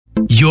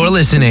You're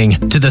listening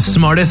to the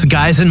smartest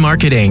guys in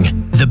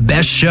marketing, the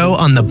best show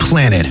on the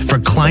planet for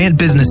client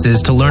businesses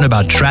to learn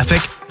about traffic,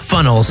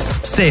 funnels,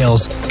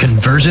 sales,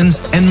 conversions,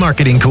 and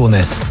marketing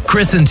coolness.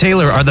 Chris and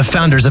Taylor are the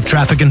founders of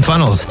Traffic and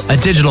Funnels, a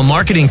digital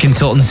marketing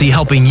consultancy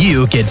helping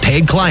you get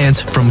paid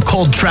clients from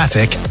cold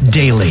traffic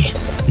daily.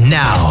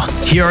 Now,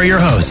 here are your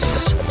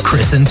hosts,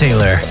 Chris and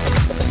Taylor.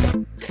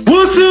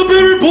 What's up,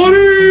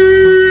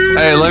 everybody?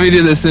 Hey, let me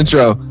do this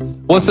intro.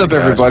 What's up,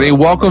 everybody?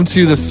 Welcome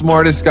to the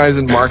smartest guys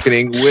in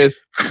marketing with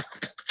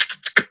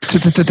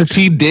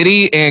T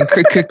Diddy and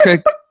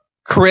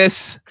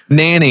Chris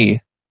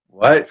Nanny.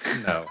 What?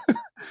 No.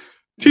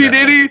 T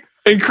Diddy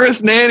and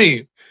Chris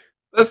Nanny.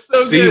 That's so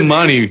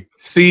good.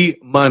 See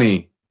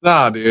money.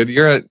 Nah, dude,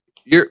 your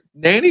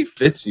Nanny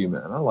fits you,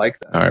 man. I like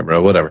that. All right,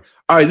 bro. Whatever.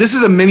 All right, this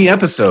is a mini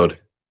episode,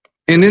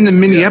 and in the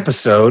mini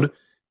episode,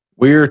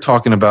 we're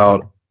talking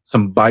about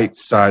some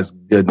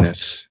bite-sized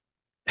goodness,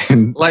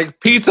 and Like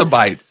pizza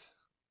bites.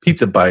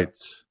 pizza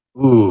bites.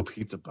 Ooh,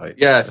 pizza bites.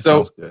 Yeah, That so-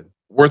 sounds good,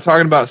 We're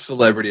talking about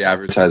celebrity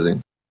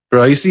advertising.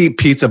 bro. I used to eat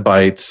pizza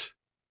bites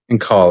in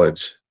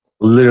college,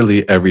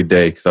 literally every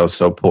day because I was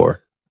so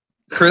poor.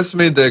 Chris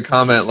made the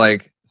comment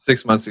like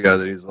 6 months ago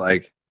that he's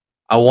like,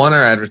 I want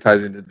our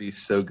advertising to be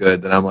so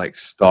good that I'm like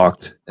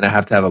stalked and I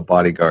have to have a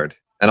bodyguard.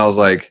 And I was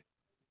like,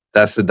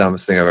 that's the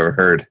dumbest thing I've ever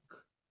heard.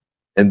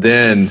 And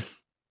then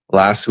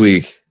last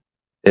week,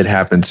 it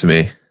happened to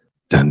me.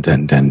 Dun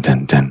dun dun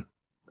dun dun.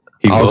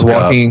 I was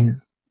walking.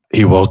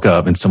 He woke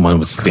up and someone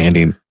was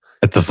standing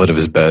at the foot of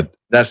his bed.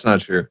 That's not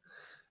true.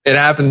 It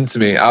happened to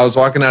me. I was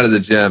walking out of the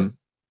gym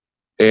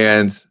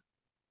and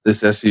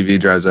this SUV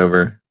drives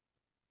over.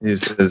 He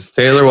says,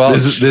 Taylor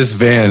Welch. This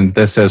van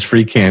that says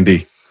free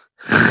candy.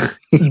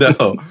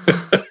 No.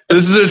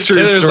 This is a true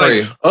Taylor's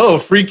story. like, oh,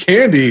 free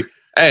candy.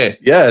 Hey,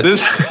 Yes.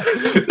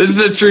 this is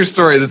a true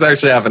story. This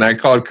actually happened. I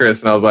called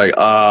Chris and I was like,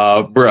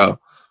 bro,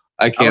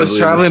 I can't I was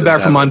believe traveling this back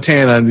just from happened.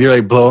 Montana and you're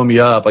like blowing me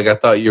up. Like I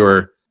thought you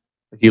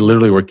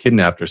literally were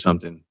kidnapped or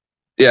something.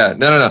 Yeah,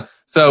 no.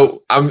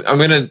 So I'm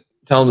going to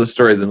tell him the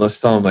story. Then let's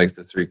tell him like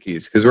the 3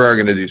 keys because we're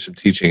going to do some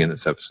teaching in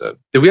this episode.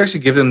 Did we actually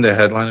give them the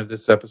headline of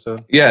this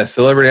episode? Yeah,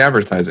 celebrity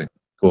advertising.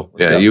 Cool.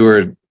 Let's Yeah,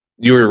 go.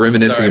 you were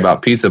reminiscing Sorry.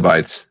 about pizza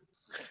bites.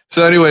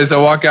 So anyways, I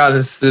walk out,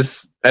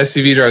 this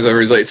SUV drives over.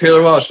 He's like,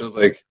 Taylor Welch.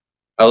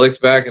 I looked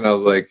back and I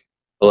was like,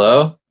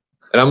 hello?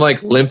 And I'm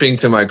like limping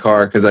to my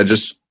car because I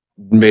just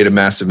made a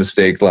massive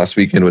mistake last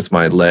weekend with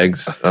my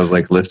legs. I was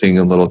like lifting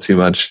a little too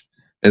much.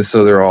 And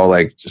so they're all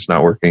like just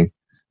not working.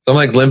 So I'm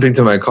like limping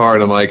to my car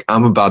and I'm like,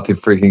 I'm about to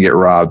freaking get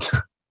robbed.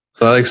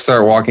 So I like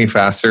start walking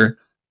faster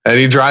and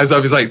he drives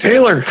up. He's like,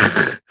 Taylor.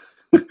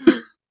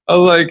 I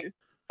was like,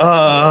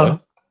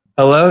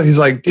 hello? He's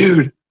like,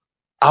 dude,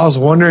 I was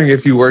wondering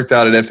if you worked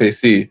out at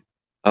FAC.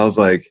 I was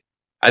like,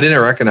 I didn't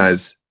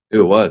recognize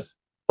who it was.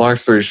 Long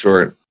story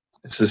short,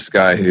 it's this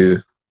guy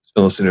who's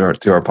been listening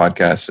to our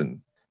podcast and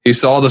he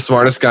saw the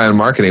smartest guy in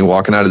marketing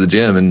walking out of the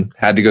gym and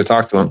had to go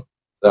talk to him.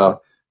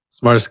 So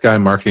Smartest guy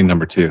in marketing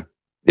number 2.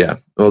 yeah,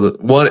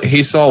 well,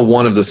 he saw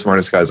one of the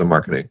smartest guys in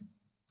marketing.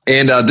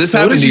 And this So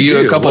what happened did to you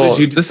you do? a couple. What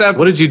did you-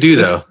 What did you do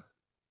though?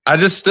 I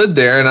just stood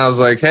there and I was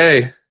like,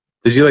 hey,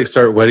 Did you like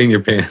start wetting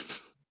your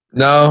pants?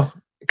 no.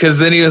 Because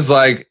then he was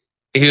like,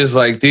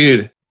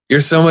 dude,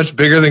 you're so much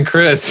bigger than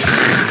Chris.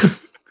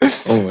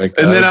 Oh my god.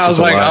 And then that's I was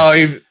such a like,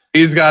 lie.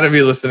 he's got to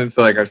be listening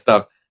to like our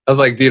stuff. I was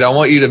like, dude, I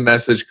want you to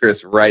message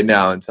Chris right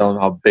now and tell him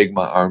how big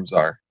my arms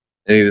are.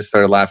 And he just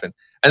started laughing.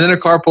 And then a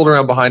car pulled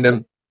around behind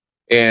him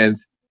and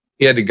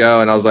he had to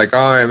go. And I was like,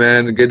 all right,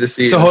 man, good to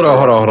see you. So hold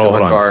on. To my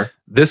car.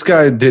 This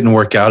guy didn't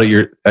work out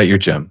at your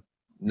gym.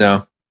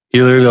 No.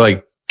 He literally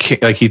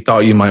like he thought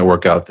you might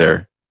work out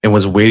there and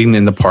was waiting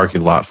in the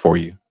parking lot for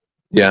you.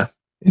 Yeah.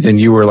 And then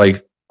you were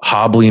like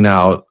hobbling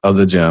out of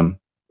the gym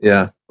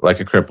Yeah. like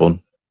a crippled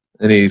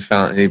And he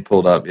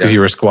pulled up. because Yeah. you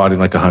were squatting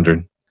like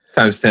 100.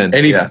 Times 10.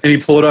 And yeah. he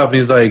pulled up and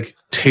he's like,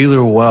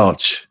 Taylor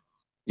Welch.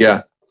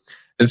 Yeah.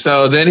 And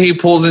so then he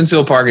pulls into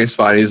a parking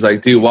spot. And he's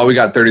like, dude, while we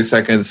got 30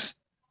 seconds,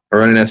 I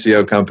run an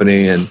SEO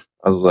company. And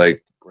I was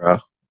like, bro,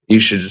 you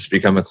should just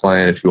become a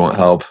client if you want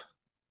help.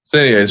 So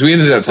anyways, we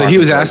ended up. So he talking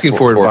was for like asking 4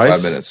 for or 5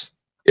 advice? minutes.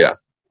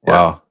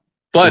 Wow.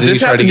 But And then this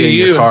you tried happened to get in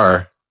you. your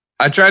car.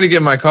 I tried to get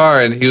in my car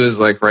and he was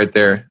like right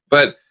there.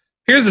 But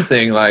here's the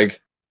thing.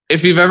 Like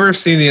if you've ever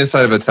seen the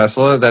inside of a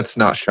Tesla, that's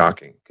not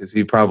shocking because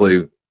he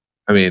probably,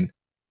 he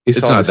It's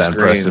saw not the that screen.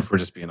 impressive. We're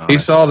just being honest.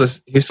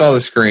 He saw the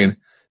screen.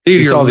 Dude,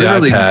 He you're saw the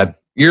literally iPad.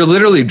 You're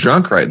literally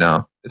drunk right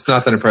now. It's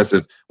not that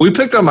impressive. We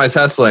picked up my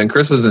Tesla and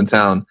Chris was in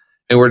town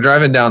and we're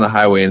driving down the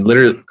highway and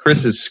literally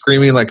Chris is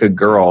screaming like a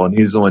girl and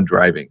he's the one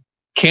driving.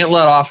 Can't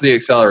let off the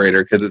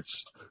accelerator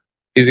because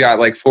he's got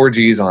like 4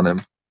 Gs on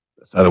him.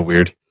 That's not a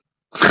weird.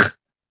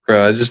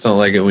 Bro, I just don't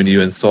like it when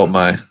you insult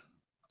my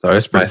Sorry,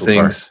 it's my pretty cool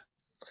part. things.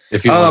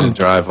 If you want to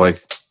drive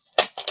like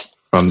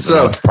from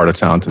the north part of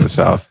town to the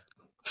south.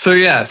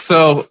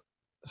 So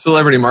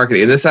celebrity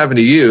marketing. And this happened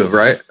to you,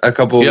 right? A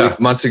couple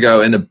months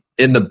ago in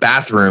the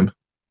bathroom.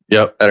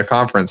 Yep. At a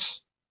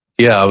conference.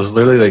 Yeah, I was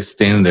literally like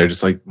standing there,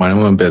 just like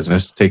minding my own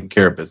business, taking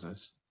care of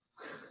business.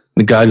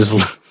 The guy just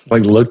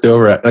like looked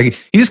over at, like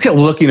he just kept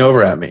looking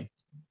over at me.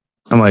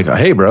 I'm like,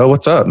 hey, bro,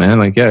 what's up, man?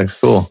 Like, yeah,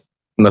 cool.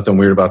 Nothing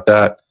weird about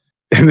that.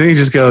 And then he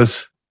just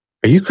goes,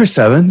 are you Chris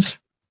Evans?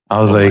 I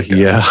was like,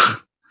 yeah.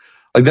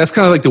 Like, that's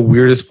kind of like the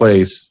weirdest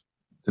place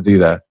to do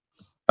that.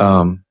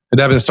 It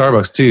happened at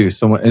Starbucks too.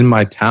 Someone in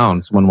my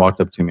town, someone walked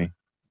up to me,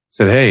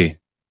 said, hey,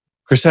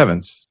 Chris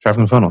Evans, Traffic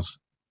and Funnels.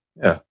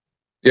 Yeah.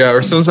 Yeah.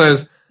 Or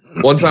sometimes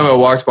one time I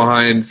walked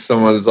behind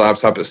someone's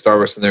laptop at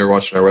Starbucks and they were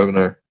watching our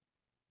webinar.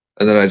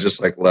 And then I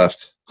just like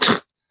left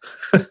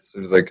as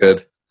soon as I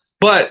could.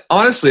 But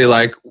honestly,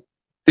 like,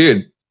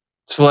 dude,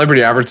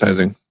 celebrity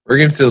advertising, we're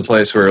getting to the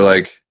place where,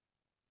 like,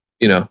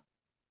 you know,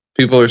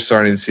 people are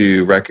starting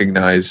to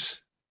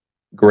recognize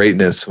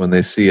greatness when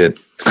they see it.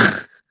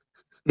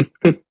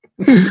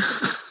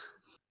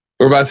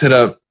 We're about to hit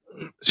up.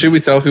 Should we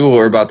tell people what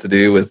we're about to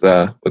do with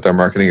our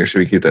marketing, or should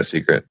we keep that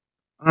secret?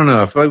 I don't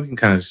know. I feel like we can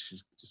kind of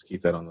just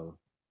keep that on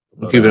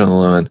the keep it on the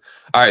low end.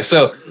 All right.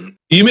 So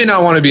you may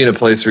not want to be in a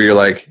place where you're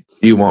like,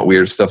 you want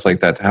weird stuff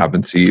like that to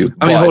happen to you.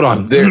 I mean, hold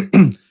on.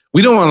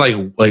 We don't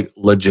want like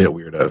legit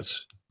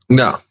weirdos.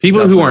 No.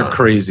 People who aren't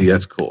crazy,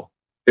 that's cool.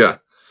 Yeah.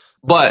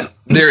 But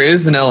there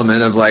is an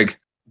element of like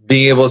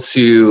being able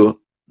to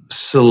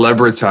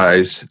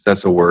celebritize, if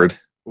that's a word,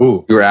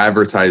 your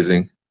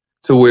advertising,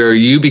 to where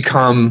you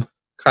become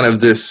kind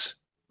of this,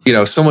 you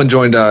know, someone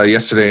joined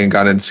yesterday and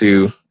got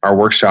into our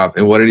workshop.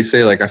 And what did he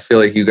say? Like, I feel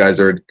like you guys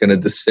are going to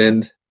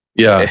descend.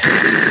 Yeah.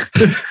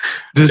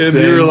 Descend.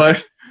 And you were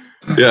like,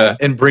 yeah.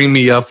 And bring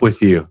me up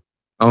with you.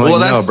 I'm like,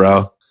 no,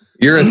 bro.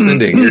 You're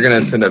ascending. You're going to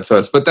ascend up to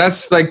us. But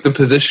that's like the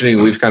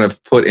positioning we've kind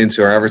of put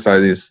into our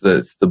advertising, is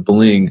the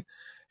bling.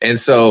 And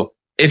so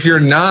if you're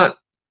not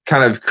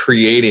kind of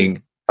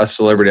creating a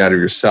celebrity out of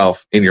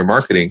yourself in your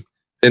marketing,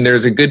 then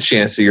there's a good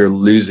chance that you're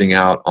losing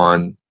out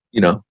on,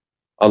 you know,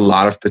 a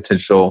lot of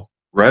potential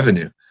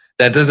revenue.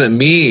 That doesn't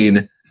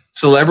mean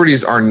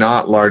celebrities are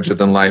not larger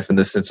than life in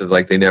the sense of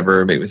like they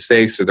never make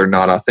mistakes or they're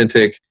not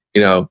authentic.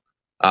 You know,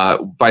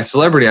 by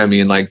celebrity, I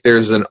mean like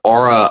there's an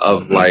aura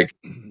of like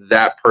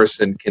that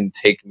person can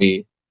take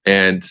me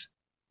and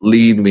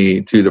lead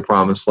me to the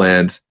promised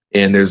land.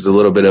 And there's a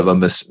little bit of a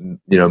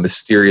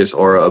mysterious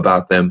aura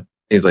about them,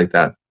 things like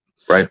that.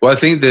 Right. Well, I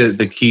think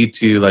the key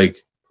to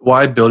like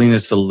why building a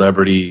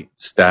celebrity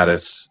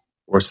status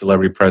or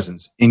celebrity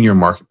presence in your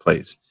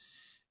marketplace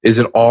is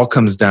it all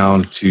comes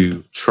down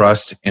to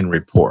trust and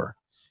rapport.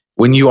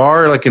 When you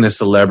are like in a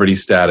celebrity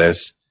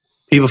status,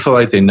 people feel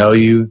like they know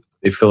you,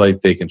 they feel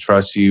like they can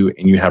trust you,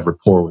 and you have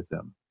rapport with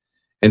them.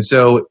 And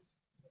so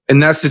in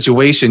that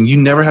situation, you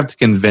never have to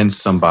convince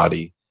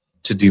somebody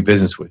to do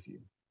business with you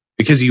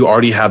because you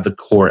already have the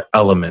core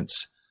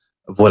elements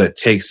of what it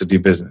takes to do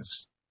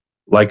business: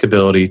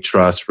 likability,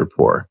 trust,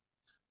 rapport.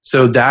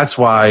 So that's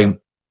why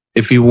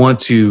if you want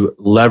to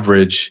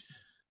leverage,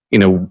 you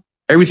know,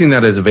 everything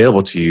that is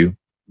available to you,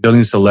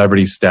 building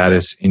celebrity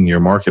status in your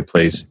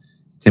marketplace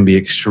can be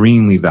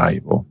extremely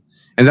valuable.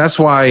 And that's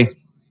why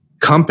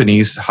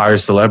companies hire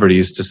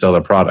celebrities to sell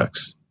their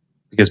products,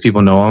 because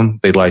people know them,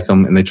 they like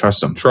them, and they trust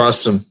them.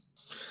 Trust them.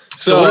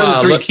 So what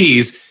are the three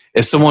keys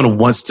if someone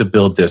wants to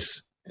build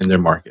this in their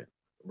market?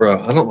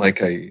 Bro, I don't like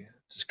how you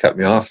just cut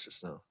me off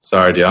just now.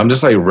 Sorry, dude. I'm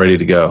just like ready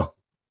to go.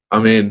 I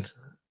mean,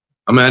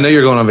 I know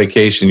you're going on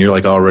vacation. You're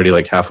like already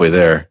like halfway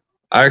there.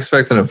 I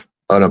expect an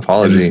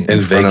apology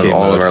in front of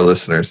all of our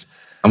listeners.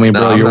 I mean,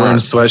 bro, you're wearing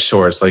sweat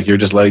shorts. Like you're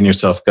just letting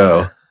yourself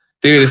go.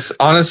 Dude,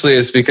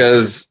 it's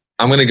because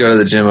I'm going to go to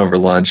the gym over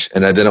lunch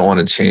and I didn't want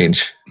to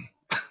change.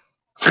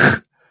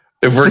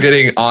 If we're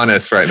getting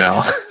honest right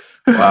now.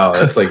 Wow,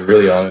 that's like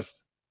really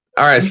honest.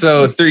 All right,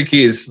 so 3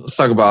 keys. Let's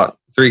talk about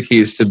 3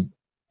 keys to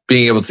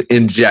being able to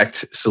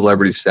inject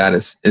celebrity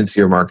status into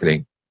your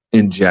marketing.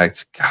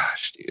 Inject.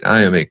 Gosh, dude,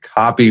 I am a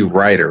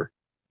copywriter.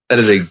 That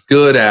is a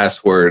good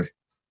ass word.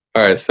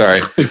 All right,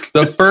 sorry.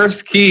 The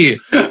first key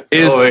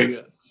is... Oh my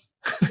gosh.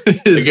 I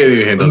can't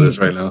even handle this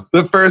right now.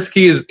 The first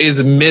key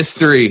is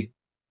mystery.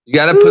 You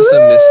got to put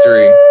some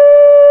mystery.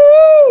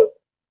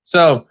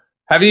 So,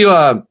 have you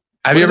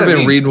ever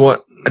been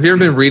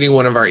reading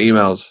one of our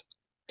emails,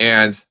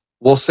 and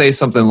we'll say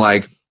something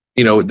like,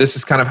 you know, this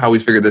is kind of how we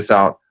figured this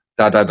out. ...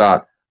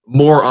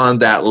 More on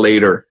that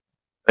later,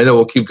 and then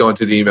we'll keep going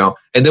to the email,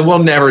 and then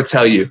we'll never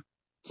tell you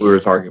what we were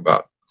talking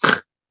about. All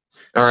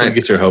right, so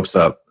get your hopes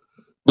up.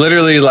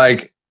 Literally,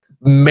 like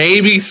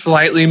maybe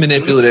slightly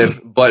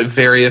manipulative, but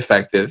very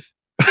effective.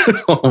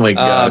 Oh my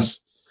gosh!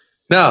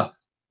 No.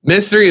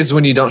 Mystery is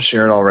when you don't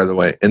share it all right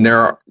away. And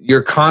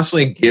you're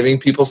constantly giving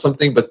people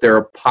something, but there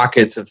are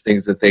pockets of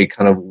things that they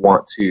kind of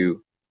want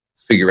to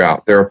figure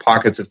out. There are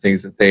pockets of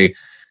things that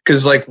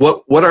because like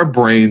what our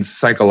brains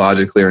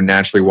psychologically are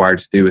naturally wired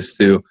to do is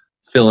to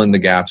fill in the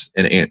gaps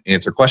and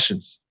answer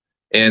questions.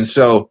 And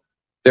so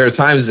there are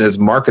times as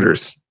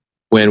marketers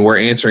when we're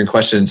answering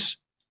questions,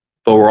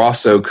 but we're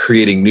also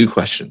creating new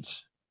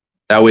questions.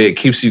 That way it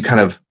keeps you kind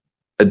of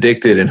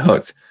addicted and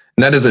hooked.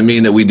 And that doesn't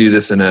mean that we do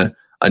this in a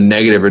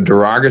negative or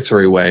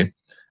derogatory way.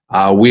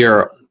 We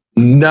are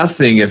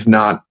nothing if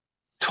not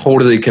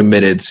totally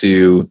committed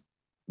to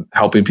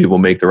helping people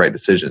make the right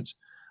decisions.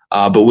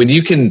 But when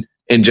you can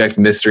inject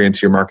mystery into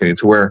your marketing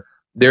to where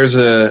there's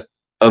a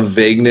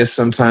vagueness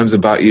sometimes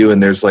about you,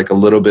 and there's like a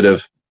little bit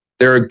of,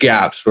 there are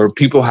gaps where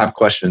people have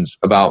questions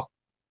about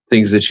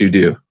things that you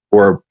do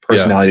or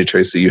personality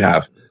traits that you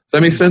have. Does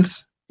that make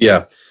sense?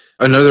 Yeah.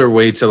 Another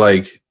way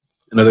to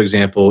another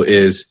example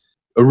is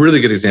a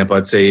really good example,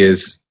 I'd say,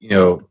 is,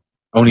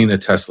 owning a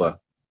Tesla.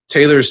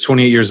 Taylor's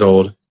 28 years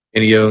old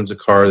and he owns a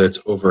car that's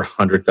over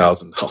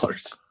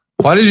 $100,000.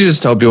 Why did you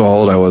just tell people how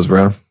old I was,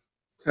 bro?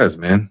 Because,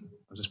 man,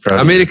 I'm just proud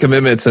of I made a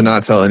commitment to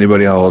not tell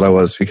anybody how old I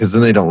was because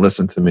then they don't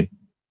listen to me.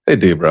 They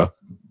do, bro.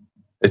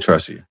 They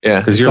trust you. Yeah.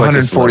 Because you're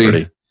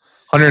 140,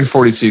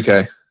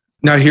 142K.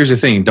 Now, here's the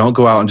thing. Don't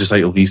go out and just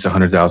lease a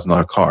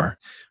 $100,000 car,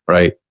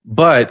 right?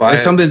 But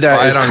it's something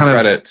that is kind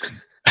credit.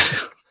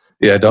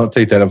 Yeah, don't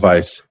take that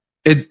advice.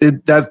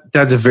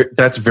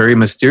 That's very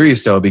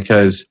mysterious though,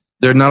 because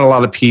there are not a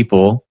lot of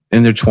people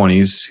in their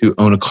 20s who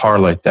own a car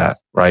like that,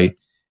 right?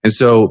 And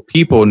so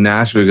people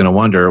naturally are going to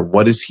wonder,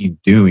 what is he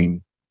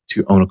doing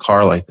to own a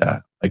car like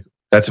that?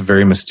 That's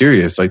very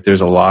mysterious.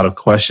 There's a lot of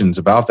questions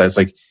about that.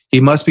 It's he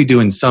must be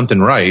doing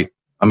something right.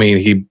 I mean,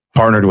 he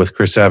partnered with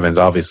Chris Evans,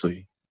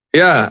 obviously.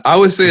 Yeah, I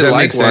would say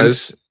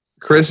likewise.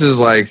 Chris is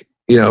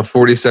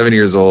 47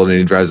 years old and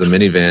he drives a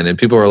minivan, and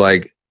people are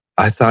like,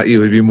 I thought you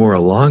would be more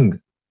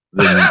along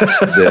than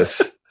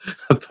this.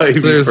 I thought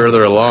you'd be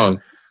further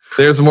along.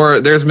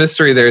 There's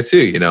mystery there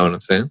too, you know what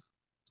I'm saying?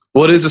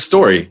 What is the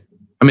story?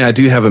 I mean, I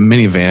do have a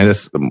minivan.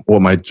 That's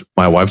what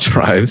my wife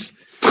drives.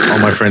 All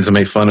my friends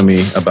make fun of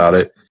me about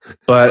it.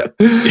 But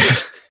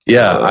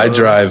yeah, I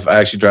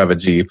actually drive a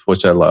Jeep,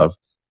 which I love.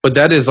 But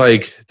that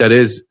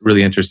is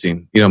really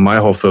interesting. My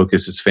whole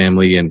focus is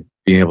family and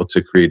being able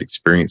to create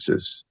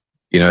experiences.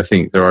 I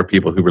think there are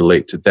people who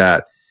relate to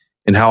that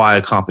and how I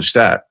accomplish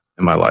that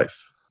in my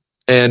life.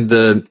 And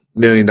the $1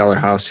 million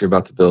house you're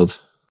about to build.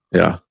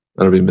 Yeah.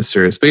 That'll be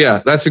mysterious. But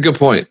yeah, that's a good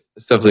point.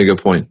 It's definitely a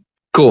good point.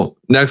 Cool.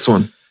 Next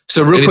one.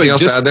 So real Anything quick,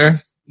 else to add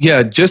there?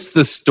 Yeah, just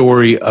the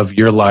story of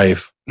your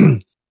life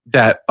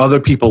that other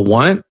people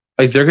want.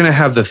 They're going to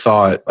have the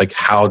thought,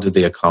 how did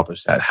they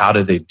accomplish that? How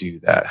did they do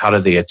that? How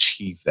did they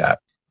achieve that?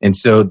 And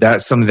so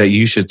that's something that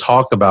you should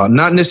talk about,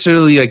 not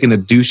necessarily in a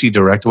douchey,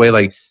 direct way,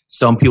 like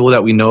some people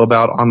that we know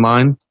about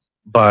online,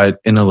 but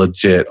in a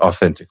legit,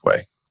 authentic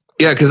way.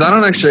 Yeah, because I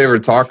don't actually ever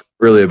talk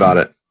really about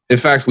it. In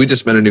fact, we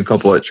just met a new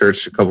couple at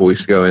church a couple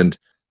weeks ago, and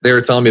they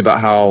were telling me about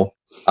how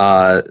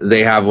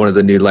they have one of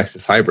the new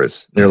Lexus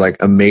hybrids. They're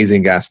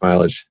amazing gas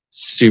mileage,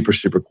 super,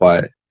 super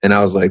quiet. And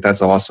I was like,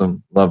 that's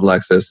awesome. Love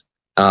Lexus.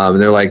 And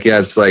they're like, yeah,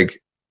 it's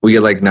we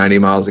get 90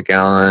 miles a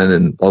gallon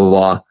and blah, blah,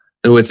 blah.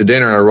 And we went to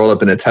dinner and I rolled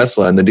up in a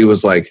Tesla, and the dude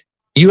was like,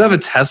 you have a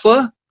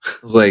Tesla? I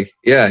was like,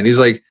 yeah. And he's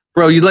like,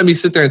 bro, you let me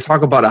sit there and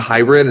talk about a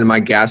hybrid and my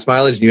gas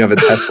mileage and you have a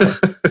Tesla.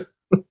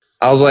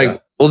 I was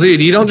like, well,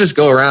 dude, you don't just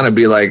go around and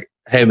be like,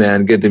 hey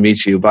man, good to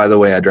meet you. By the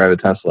way, I drive a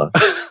Tesla.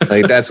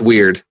 That's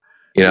weird,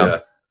 Yeah.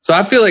 So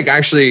I feel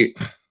actually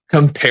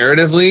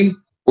comparatively,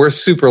 we're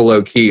super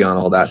low key on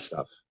all that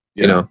stuff.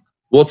 Yeah.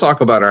 We'll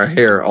talk about our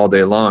hair all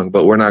day long,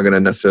 but we're not going to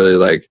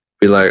necessarily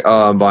be like,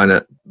 oh, I'm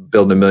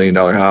building $1 million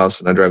house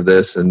and I drive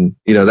this. And,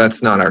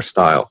 that's not our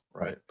style.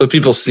 Right. But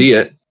people see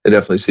it. They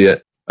definitely see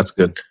it. That's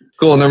good.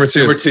 Cool. Number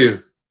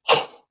two.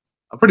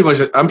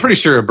 I'm pretty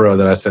sure, bro,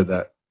 that I said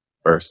that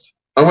first.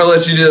 I'm going to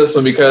let you do this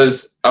one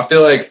because I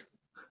feel like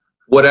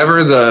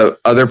whatever the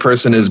other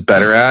person is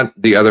better at,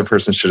 the other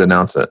person should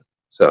announce it.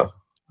 So.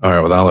 All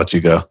right. Well, I'll let you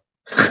go.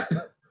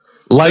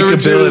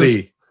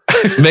 Likeability.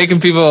 making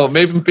people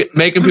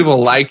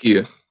like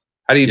you.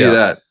 How do you do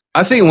that?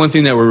 I think one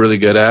thing that we're really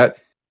good at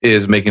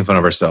is making fun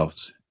of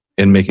ourselves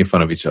and making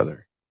fun of each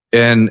other.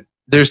 And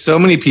there's so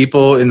many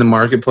people in the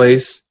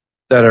marketplace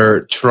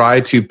that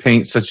try to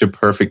paint such a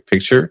perfect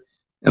picture.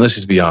 And let's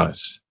just be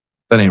honest,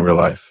 that ain't real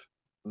life.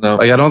 No.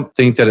 I don't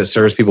think that it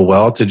serves people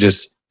well to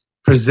just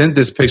present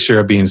this picture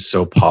of being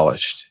so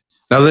polished.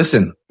 Now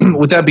listen,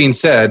 with that being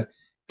said,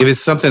 if it's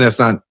something that's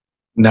not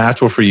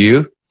natural for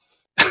you,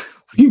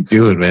 what are you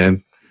doing,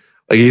 man?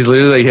 He's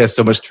literally, he has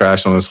so much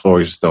trash on his floor,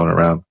 he's just throwing it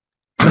around.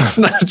 That's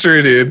not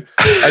true, dude.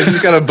 I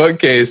just got a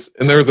bookcase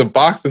and there was a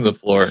box in the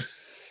floor.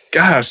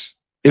 Gosh.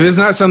 If it's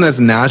not something that's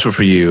natural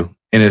for you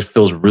and it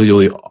feels really,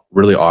 really,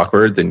 really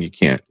awkward, then you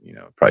can't,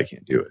 probably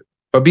can't do it.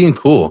 But being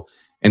cool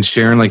and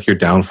sharing your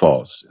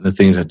downfalls and the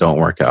things that don't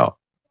work out.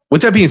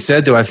 With that being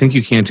said, though, I think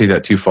you can't take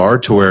that too far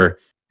to where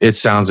it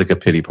sounds like a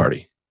pity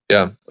party.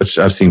 Yeah. Which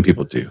I've seen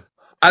people do.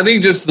 I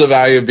think just the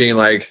value of being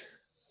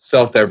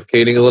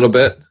self-deprecating a little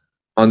bit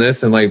on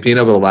this and being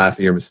able to laugh at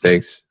your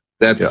mistakes.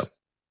 That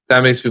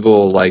makes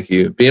people like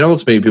you. Being able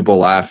to make people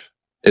laugh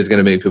is going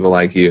to make people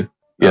like you.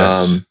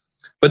 Yes.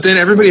 But then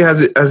everybody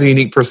has a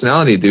unique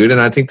personality, dude.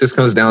 And I think this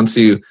comes down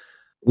to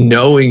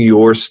knowing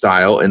your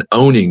style and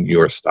owning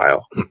your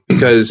style.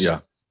 Because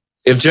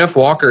if Jeff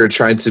Walker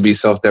tried to be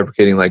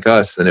self-deprecating like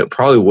us, then it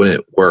probably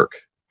wouldn't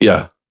work.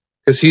 Yeah.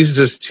 Because he's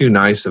just too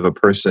nice of a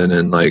person.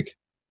 And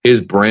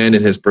his brand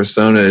and his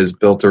persona is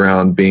built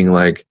around being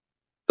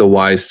the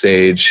wise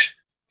sage,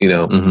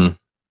 Mm-hmm.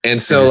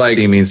 And so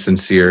seeming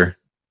sincere.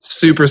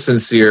 Super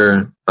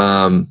sincere,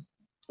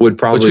 would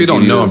probably, which we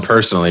don't know him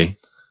personally.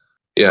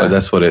 Yeah. But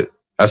that's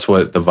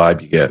what the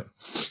vibe you get.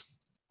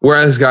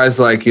 Whereas guys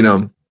like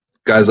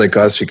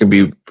us, who can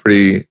be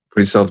pretty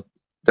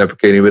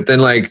self-deprecating, but then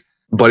like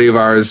a buddy of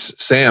ours,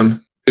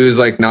 Sam, who's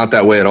like not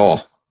that way at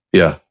all.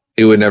 Yeah.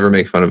 He would never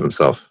make fun of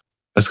himself.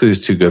 That's because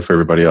he's too good for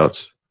everybody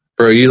else.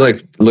 Bro, you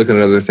like looking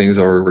at other things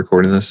while we're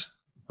recording this?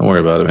 Don't worry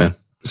about it, man.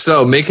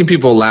 So making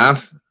people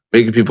laugh,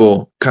 making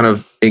people kind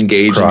of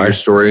engage in your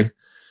story,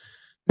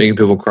 making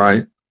people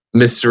cry,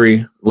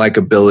 mystery,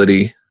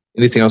 likability.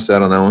 Anything else to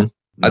add on that one?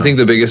 No. I think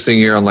the biggest thing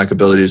here on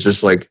likability is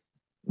just like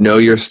know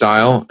your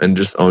style and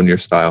just own your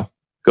style.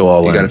 Go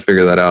all in. You got to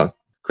figure that out.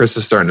 Chris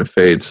is starting to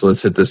fade, so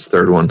let's hit this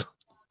third one.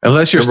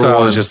 Unless your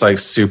style is just like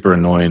super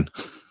annoying,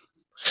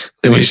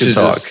 then we should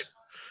talk.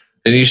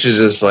 Then you should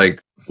just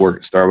like work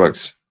at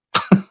Starbucks.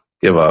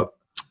 Give up.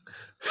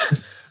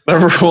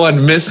 Number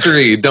 1,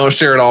 mystery. Don't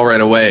share it all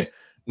right away.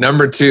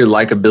 Number 2,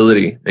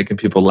 likability, making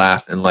people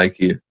laugh and like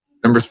you.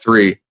 Number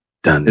 3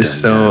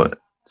 is so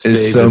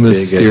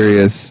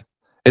mysterious.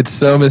 It's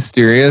so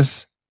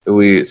mysterious.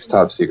 It's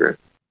top secret.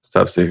 It's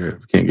top secret.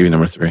 We can't give you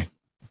number 3.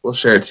 We'll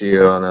share it to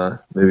you on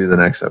maybe the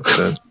next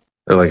episode.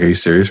 They're like, are you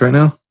serious right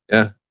now?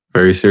 Yeah.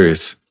 Very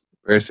serious.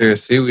 Very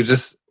serious. See, we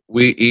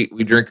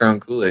drink our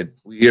own Kool-Aid.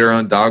 We eat our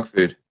own dog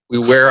food. We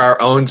wear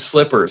our own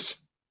slippers.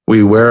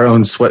 We wear our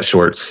own sweat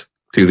shorts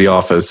to the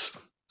office.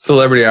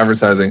 Celebrity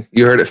advertising.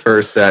 You heard it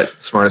first at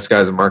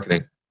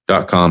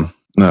smartestguysinmarketing.com.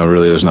 No,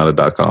 really, there's not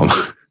a .com.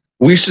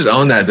 We should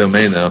own that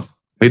domain, though.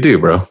 We do,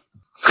 bro. All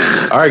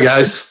right,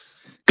 guys.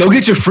 Go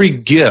get your free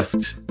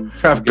gift.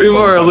 People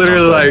are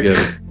literally like,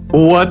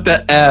 what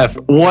the F?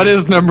 What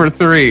is number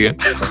 3? You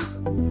guys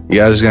are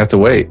going to have to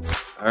wait.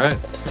 All right.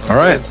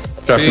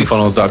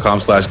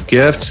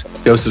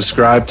 TrafficandFunnels.com/gift. Go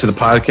subscribe to the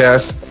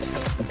podcast.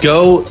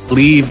 Go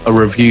leave a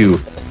review.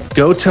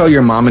 Go tell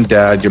your mom and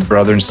dad, your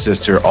brother and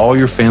sister, all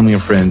your family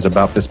and friends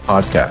about this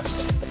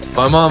podcast.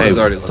 My mom has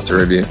already left a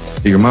review.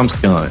 Dude, your mom's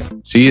killing it.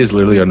 She is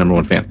literally our number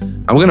 1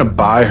 fan. I'm going to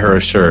buy her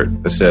a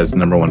shirt that says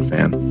number 1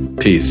 fan.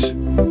 Peace.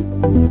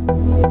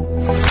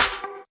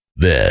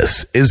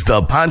 This is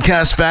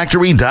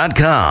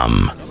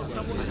thepodcastfactory.com.